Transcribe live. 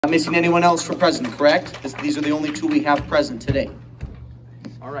Not missing anyone else for president, correct? These are the only two we have present today.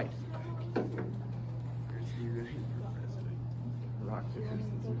 All right.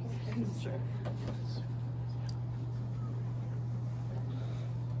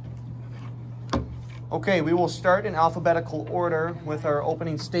 Okay, we will start in alphabetical order with our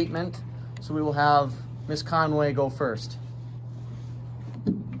opening statement. So we will have Ms. Conway go first.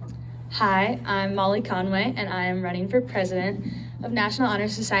 Hi, I'm Molly Conway, and I am running for president of National Honor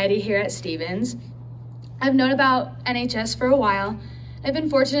Society here at Stevens. I've known about NHS for a while. I've been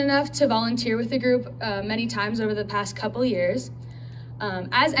fortunate enough to volunteer with the group many times over the past couple years.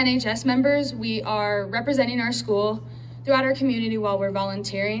 As NHS members, we are representing our school throughout our community while we're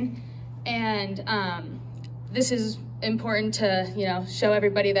volunteering, and this is important to show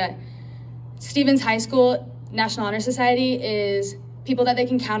everybody that Stevens High School National Honor Society is people that they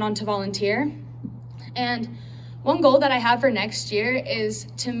can count on to volunteer. And one goal that I have for next year is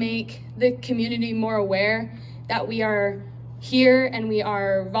to make the community more aware that we are here and we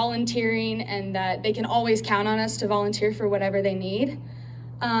are volunteering and that they can always count on us to volunteer for whatever they need.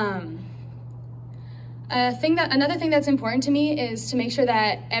 Another thing that's important to me is to make sure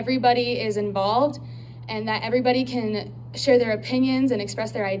that everybody is involved and that everybody can share their opinions and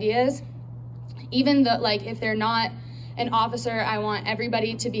express their ideas. Even though, if they're not an officer, I want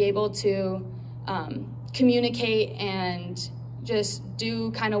everybody to be able to communicate and just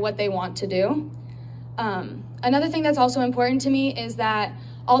do kind of what they want to do. Another thing that's also important to me is that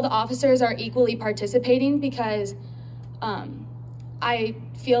all the officers are equally participating, because I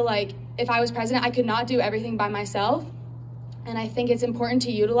feel like if I was president, I could not do everything by myself. And I think it's important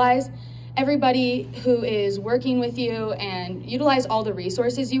to utilize everybody who is working with you and utilize all the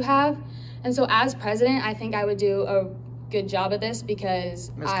resources you have. And so as president, I think I would do a good job of this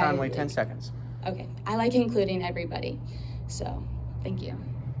because Ms. Conway, 10 seconds. Okay, I like including everybody. So, thank you.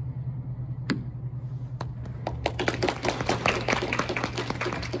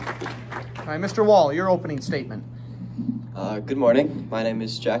 All right, Mr. Wall, your opening statement. Good morning. My name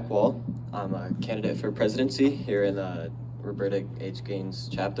is Jack Wall. I'm a candidate for presidency here in the Roberta H. Gaines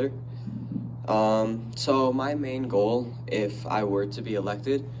chapter. So my main goal, if I were to be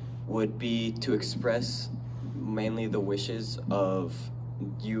elected, would be to express mainly the wishes of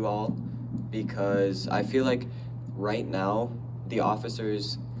you all, because I feel like right now the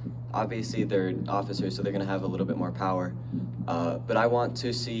officers, obviously they're officers, so they're going to have a little bit more power, but I want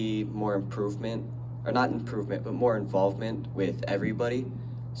to see more improvement, or not improvement, but more involvement with everybody.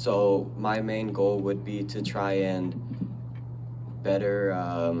 So my main goal would be to try and better,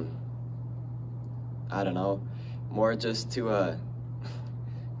 I don't know, more just to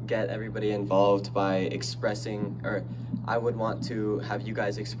get everybody involved by expressing, or I would want to have you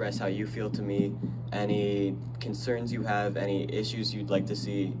guys express how you feel to me, any concerns you have, any issues you'd like to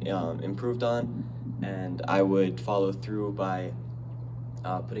see improved on, and I would follow through by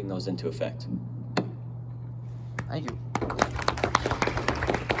putting those into effect. Thank you.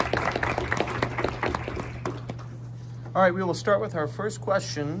 All right, we will start with our first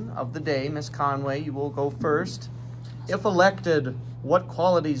question of the day. Ms. Conway, you will go first. If elected, what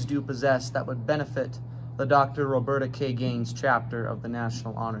qualities do you possess that would benefit the Dr. Roberta K. Gaines chapter of the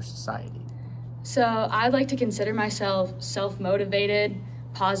National Honor Society? So I'd like to consider myself self-motivated,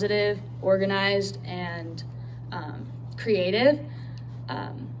 positive, organized, and creative.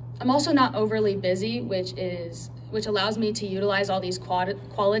 I'm also not overly busy, which allows me to utilize all these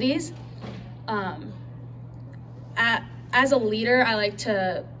qualities. As a leader, I like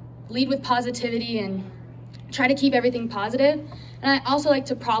to lead with positivity and try to keep everything positive. And I also like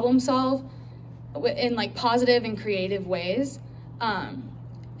to problem solve in positive and creative ways.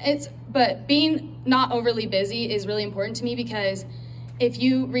 But being not overly busy is really important to me, because if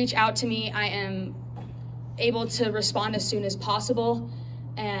you reach out to me, I am able to respond as soon as possible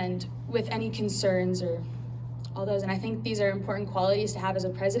and with any concerns or all those. And I think these are important qualities to have as a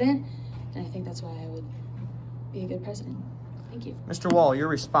president. And I think that's why I would be a good president. Thank you. Mr. Wall, your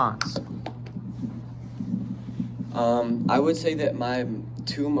response. I would say that my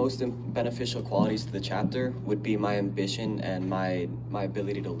two most beneficial qualities to the chapter would be my ambition and my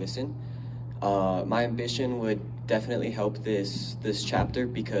ability to listen. My ambition would definitely help this chapter,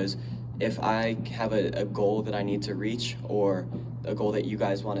 because if I have a goal that I need to reach, or a goal that you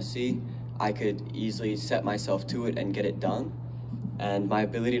guys want to see, I could easily set myself to it and get it done. And my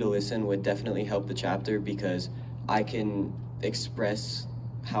ability to listen would definitely help the chapter, because I can express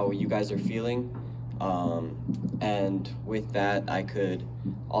how you guys are feeling. And with that, I could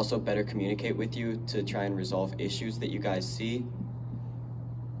also better communicate with you to try and resolve issues that you guys see.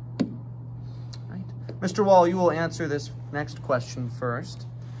 Right. Mr. Wall, you will answer this next question first.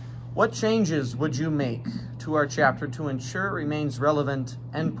 What changes would you make to our chapter to ensure it remains relevant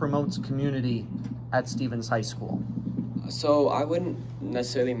and promotes community at Stevens High School? So I wouldn't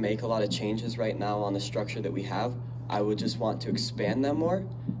necessarily make a lot of changes right now on the structure that we have. I would just want to expand them more,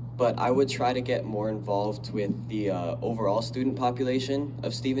 but I would try to get more involved with the overall student population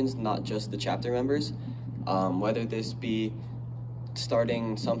of Stevens, not just the chapter members. Whether this be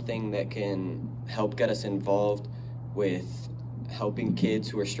starting something that can help get us involved with helping kids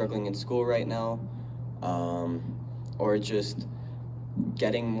who are struggling in school right now, or just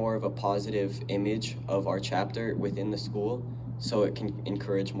getting more of a positive image of our chapter within the school so it can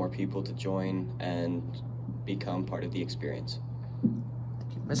encourage more people to join and become part of the experience.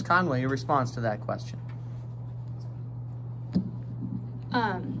 Ms. Conway, your response to that question.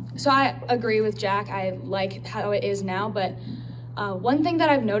 So I agree with Jack. I like how it is now, but one thing that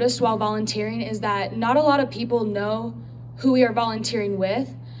I've noticed while volunteering is that not a lot of people know who we are volunteering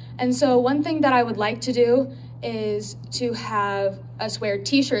with. And so one thing that I would like to do is to have us wear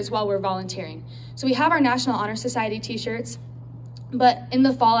t-shirts while we're volunteering. So we have our National Honor Society t-shirts, but in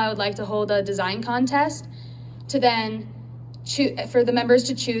the fall I would like to hold a design contest to then for the members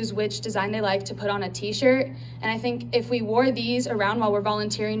to choose which design they like to put on a t-shirt. And I think if we wore these around while we're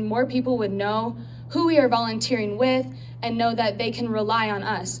volunteering, more people would know who we are volunteering with and know that they can rely on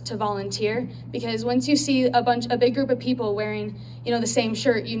us to volunteer. Because once you see a big group of people wearing, the same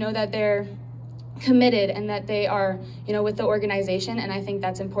shirt, you know that they're committed and that they are, with the organization. And I think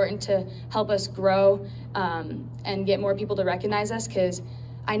that's important to help us grow and get more people to recognize us, because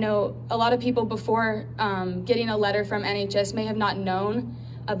I know a lot of people before getting a letter from NHS may have not known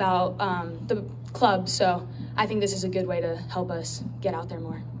about the club. So I think this is a good way to help us get out there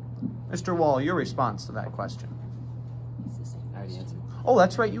more. Mr. Wall, your response to that question. It's the same. I already answered. Oh,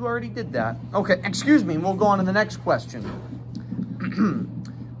 that's right, you already did that. Okay, excuse me, we'll go on to the next question.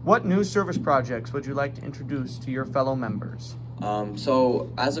 What new service projects would you like to introduce to your fellow members?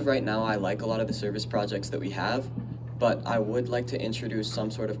 So as of right now, I like a lot of the service projects that we have, but I would like to introduce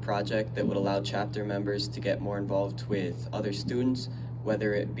some sort of project that would allow chapter members to get more involved with other students,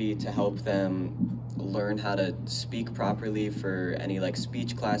 whether it be to help them learn how to speak properly for any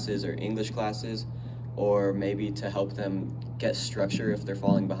speech classes or English classes, or maybe to help them get structure if they're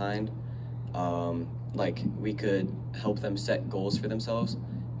falling behind. We could help them set goals for themselves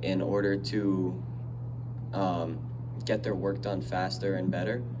in order to get their work done faster and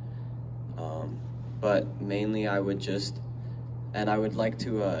better. But mainly I would like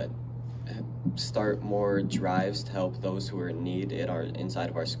to start more drives to help those who are in need inside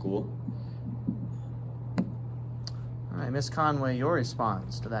of our school. All right, Ms. Conway, your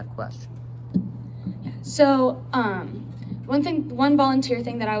response to that question. Yeah. So one volunteer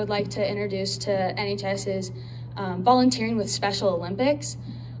thing that I would like to introduce to NHS is volunteering with Special Olympics.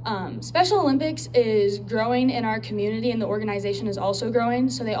 Special Olympics is growing in our community, and the organization is also growing,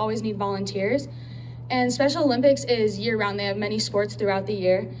 so they always need volunteers. And Special Olympics is year-round. They have many sports throughout the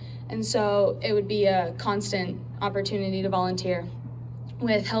year, and so it would be a constant opportunity to volunteer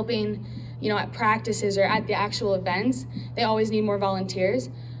with helping, at practices or at the actual events. They always need more volunteers.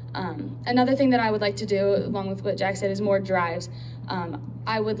 Another thing that I would like to do, along with what Jack said, is more drives.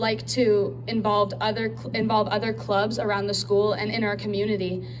 I would like to involve other clubs around the school and in our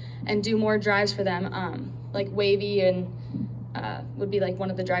community and do more drives for them, like Wavy and would be one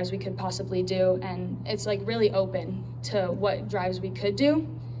of the drives we could possibly do, and it's really open to what drives we could do,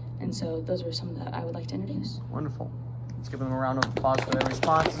 and so those are some that I would like to introduce. Wonderful. Let's give them a round of applause for their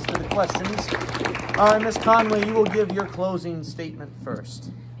responses to the questions. All right, Ms. Conway, you will give your closing statement first.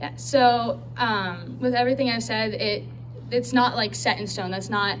 Yeah, so with everything I've said, it's not set in stone. That's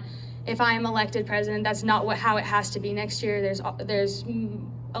not, if I am elected president, that's not how it has to be next year. There's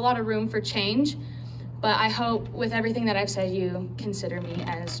a lot of room for change, but I hope with everything that I've said, you consider me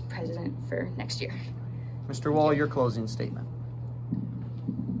as president for next year. Mr. Wall, your closing statement.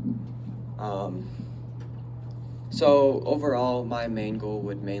 So overall, my main goal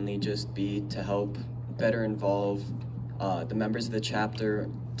would mainly just be to help better involve the members of the chapter,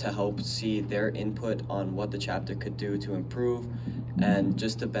 to help see their input on what the chapter could do to improve, and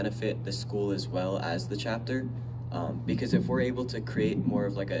just to benefit the school as well as the chapter. Because if we're able to create more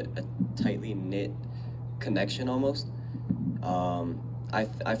of a tightly knit connection almost,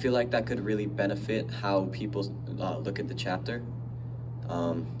 I feel like that could really benefit how people look at the chapter.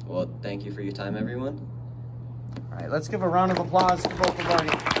 Well, thank you for your time, everyone. All right, let's give a round of applause to both of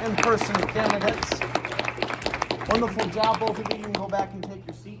our in-person candidates. Wonderful job, both of you. You can go back and take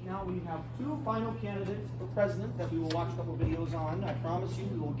your seat now. We have two final candidates for president that we will watch a couple videos on. I promise you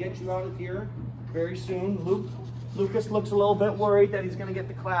we will get you out of here very soon. Luke, Lucas looks a little bit worried that he's going to get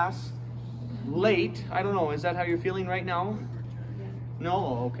to class late. I don't know, is that how you're feeling right now? No?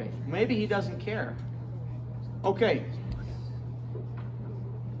 Oh, okay. Maybe he doesn't care. Okay.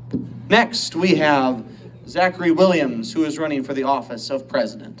 Next, we have Zachary Williams, who is running for the office of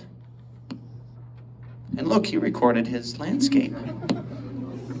president. And look, he recorded his landscape. Luke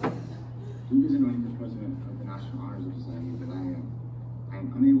isn't running for president of the National Honor Society, but I am. I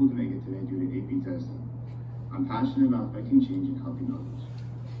am unable to make it today due to AP testing. I'm passionate about affecting change and helping others.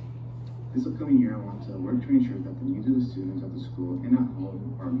 This upcoming year, I want to work to ensure that the needs of the students at the school and at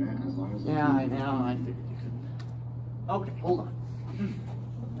home are met as long as I know. I figured you could. Okay, hold on.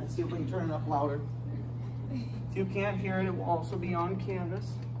 Let's see if we can turn it up louder. If you can't hear it, it will also be on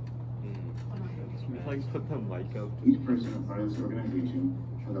canvas. Like put the mic up. Each person a part of this organization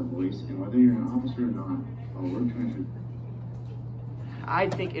has a voice, and whether you're an officer or not, I'll work to ensure. I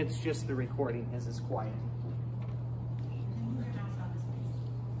think it's just the recording is quiet.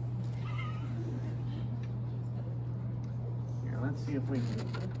 Here, let's see if we can.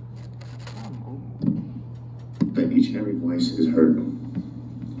 That each and every voice is heard.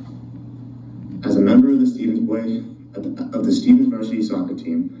 As a member of the Stevens varsity soccer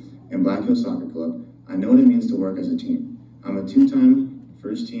team and Black Hills Soccer Club, I know what it means to work as a team. I'm a two-time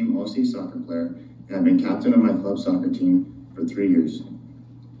first-team All-State soccer player, and I've been captain of my club soccer team for 3 years.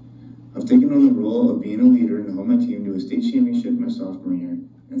 I've taken on the role of being a leader and helped my team to a state championship my sophomore year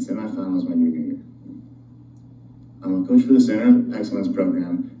and semifinals my junior year. I'm a coach for the Center of Excellence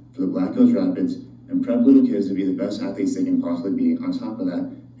program for the Black Hills Rapids and prep little kids to be the best athletes they can possibly be. On top of that,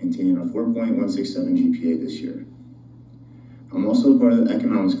 maintaining a 4.167 GPA this year. I'm also a part of the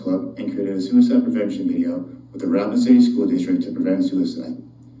Economics Club and created a suicide prevention video with the Rapid City School District to prevent suicide.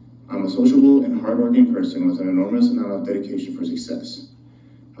 I'm a sociable and hardworking person with an enormous amount of dedication for success.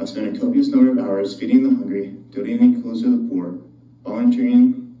 I've spent a copious number of hours feeding the hungry, donating clothes to the poor,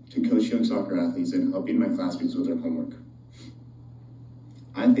 volunteering to coach young soccer athletes, and helping my classmates with their homework.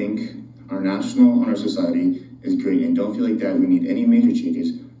 I think our National Honor Society is great and don't feel like that we need any major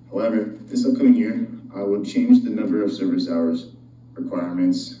changes. However, this upcoming year, I would change the number of service hours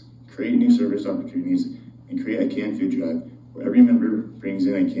requirements, create new service opportunities, and create a canned food drive where every member brings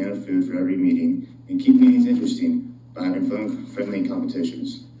in a can of food for every meeting and keep meetings interesting by having fun-friendly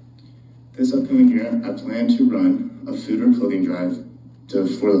competitions. This upcoming year, I plan to run a food or clothing drive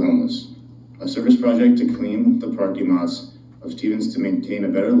for the homeless, a service project to clean the parking lots of Stevens to maintain a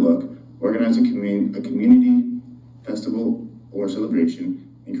better look, organize a community festival or celebration,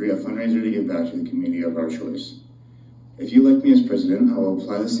 and create a fundraiser to give back to the community of our choice. If you elect me as president, I will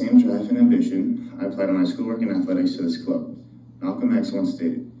apply the same drive and ambition I applied on my schoolwork and athletics to this club. Malcolm X once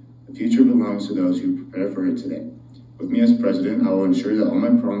stated, "The future belongs to those who prepare for it today." With me as president, I will ensure that all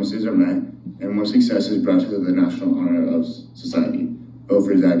my promises are met and more success is brought to the National Honor of Society. Vote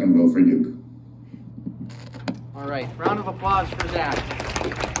for Zach and vote for Duke. All right, round of applause for Zach.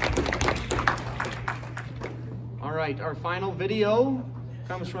 All right, our final video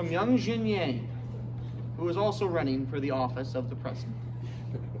comes from Young Jin Yang, who is also running for the office of the president.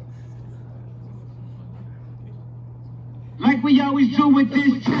 Like we always do with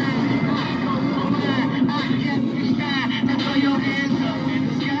this time.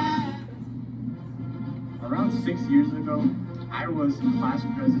 Around 6 years ago, I was class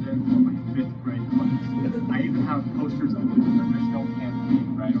president of my 5th grade class. I even have posters of it, but there's no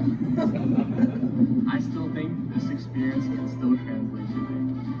campaign right on it. I still think this experience can still translate today.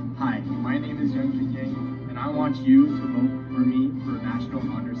 Hi, my name is Young Jin Yang, and I want you to vote for me for National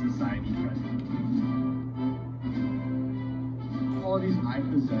Honor Society president. Qualities I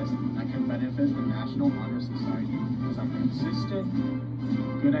possess that can benefit the National Honor Society is I'm consistent,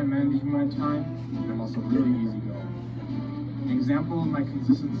 good at managing my time, and I'm also really easygoing. An example of my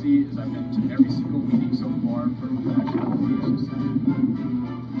consistency is I've been to every single meeting so far for the National Honor Society.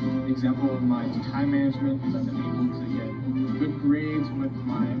 An example of my time management is I've been able to get good grades with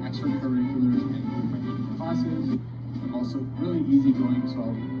my extracurriculars and my meeting classes. I'm also really easygoing, so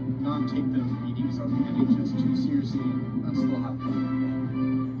I'll not take the meetings of the NHS too seriously, but still have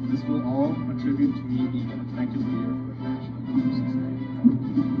fun. This will all attribute to me being an effective leader for the National Honor Society.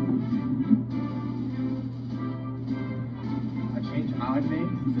 A change I'd make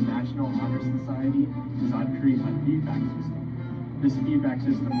to the National Honor Society is I'd create a feedback system. This feedback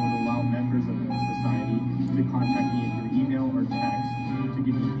system would allow members of the society to contact me through email or text to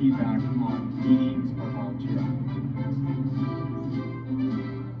give me feedback on meetings or volunteer opportunities.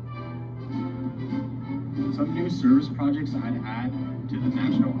 Some new service projects I'd add to the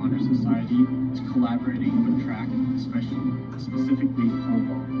National Honor Society is collaborating with track, specifically pole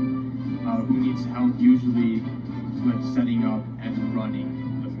vault. who needs help usually with setting up and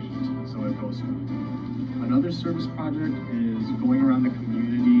running the meet so it goes smoothly. Another service project is going around the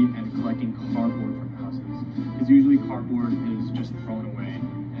community and collecting cardboard from houses, because usually cardboard is just thrown away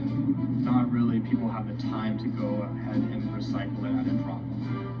and not really people have the time to go ahead and recycle it at a drop.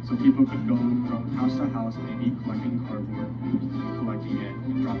 So people could go from house to house, maybe collecting cardboard, collecting it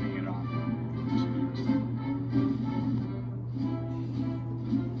and dropping it off to be recycled.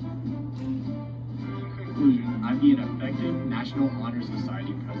 In conclusion, I'd be an effective National Honor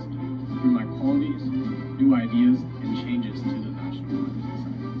Society president through my qualities, new ideas, and changes to the National Honor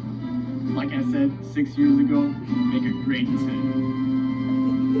Society. Like I said 6 years ago, make a great decision.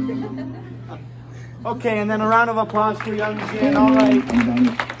 Okay, and then a round of applause for young Jen. All right.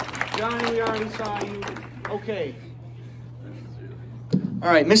 Johnny, we already saw you. Okay. All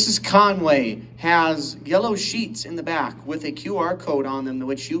right, Mrs. Conway has yellow sheets in the back with a QR code on them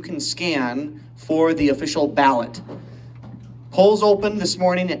which you can scan for the official ballot. Polls opened this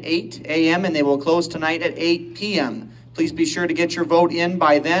morning at 8 a.m. and they will close tonight at 8 p.m. Please be sure to get your vote in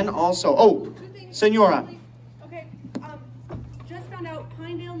by then. Also, Senora. Okay, just found out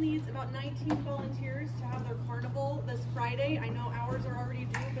Pinedale needs about 19 volunteers to have their carnival this Friday. I know hours are already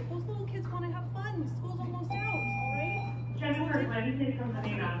due, but those little kids want to have fun. School's almost out, all right? Jennifer, let me say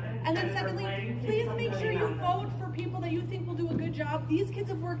something about this. And then secondly, please make sure you vote for people that you think will do a good job. These kids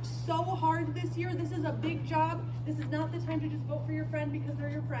have worked so hard this year. This is a big job. This is not the time to just vote for your friend because they're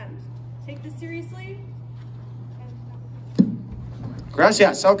your friend. Take this seriously.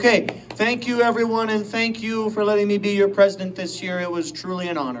 Gracias. Okay. Thank you, everyone, and thank you for letting me be your president this year. It was truly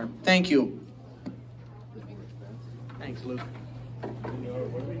an honor. Thank you. Thanks, Luke.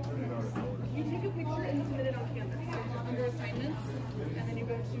 You take a picture and submit it on Canvas. Under assignments, and then you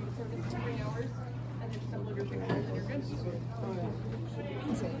go to service during hours, and then just upload your pictures, and you're good.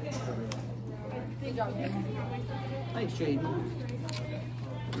 Good job. Thanks, Jaden.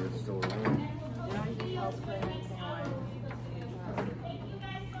 You're still around.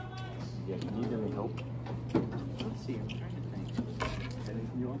 Yeah, you need any help? Let's see. I'm trying to think. Can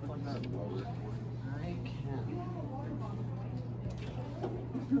you unplug that lower? I can.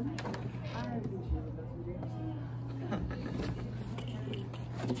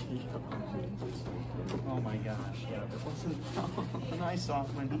 Oh my gosh, yeah, it wasn't, when I saw it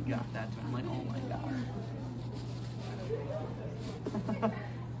when he got that, I'm like, oh my gosh. I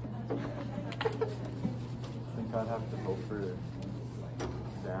think I'd have to vote for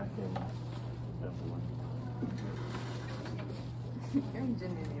Zach and Evelyn. You're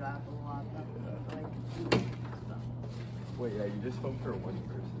genuinely laughing a lot. Like, wait, yeah, you just vote for one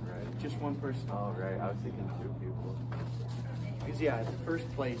person, right? Just one person. Oh, right. I was thinking two people. Because, yeah, the first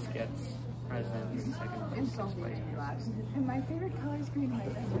place gets president and second place. I'm so relaxed. And my favorite color is green. My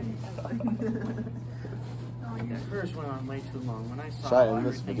best friend The first one went way too long. When I saw Should I end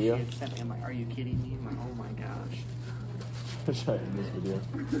this everything video? she had sent me, I'm like, are you kidding me? I'm like, oh my gosh. Should I end this video?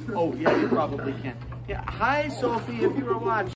 Oh, yeah, you probably can. Yeah, hi, Sophie, if you were watching.